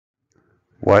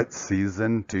What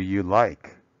season do you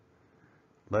like?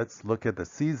 Let's look at the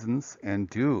seasons and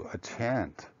do a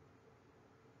chant.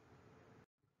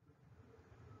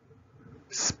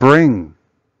 Spring,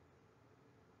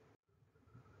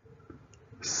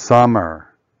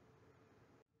 summer,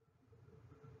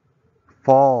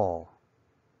 fall,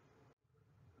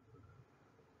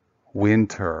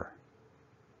 winter.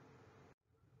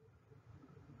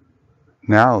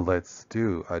 Now let's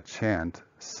do a chant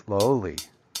slowly.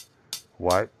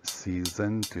 What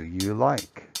season do you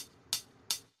like?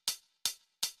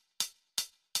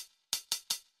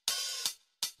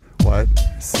 What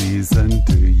season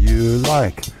do you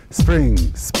like? Spring,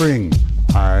 spring.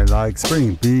 I like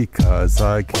spring because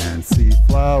I can see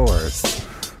flowers.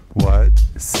 What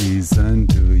season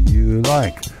do you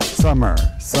like? Summer,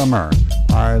 summer.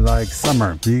 I like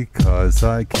summer because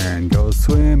I can go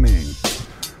swimming.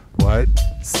 What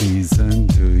season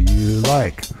do you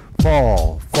like?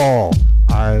 Fall, fall.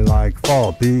 I like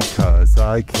fall because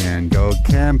I can go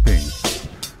camping.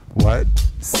 What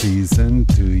season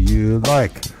do you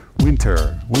like?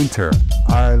 Winter, winter.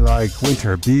 I like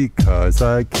winter because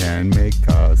I can make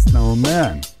a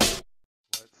snowman.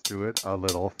 Let's do it a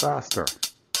little faster.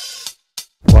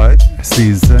 What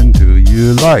season do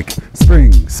you like?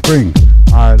 Spring, spring.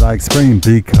 I like spring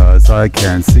because I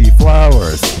can see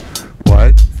flowers.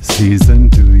 What season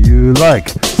do you like?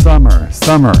 Summer,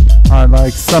 summer. I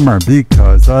like summer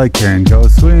because I can go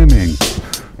swimming.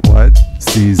 What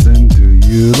season do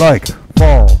you like?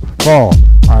 Fall, fall.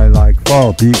 I like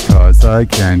fall because I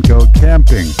can go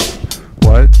camping.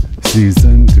 What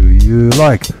season do you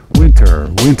like?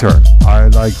 Winter, winter. I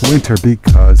like winter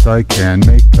because I can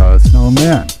make a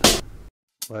snowman.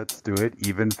 Let's do it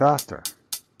even faster.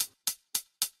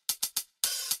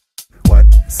 What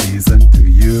season do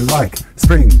you like?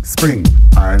 Spring, spring.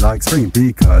 I like spring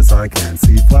because I can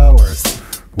see flowers.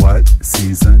 What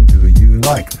season do you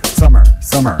like? Summer,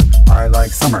 summer. I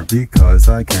like summer because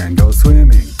I can go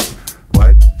swimming.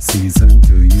 What season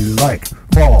do you like?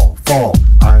 Fall, fall.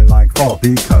 I like fall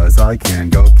because I can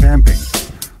go camping.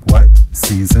 What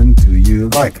season do you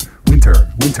like?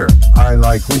 Winter, winter. I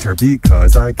like winter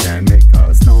because I can make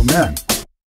a snowman.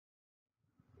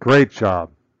 Great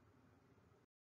job.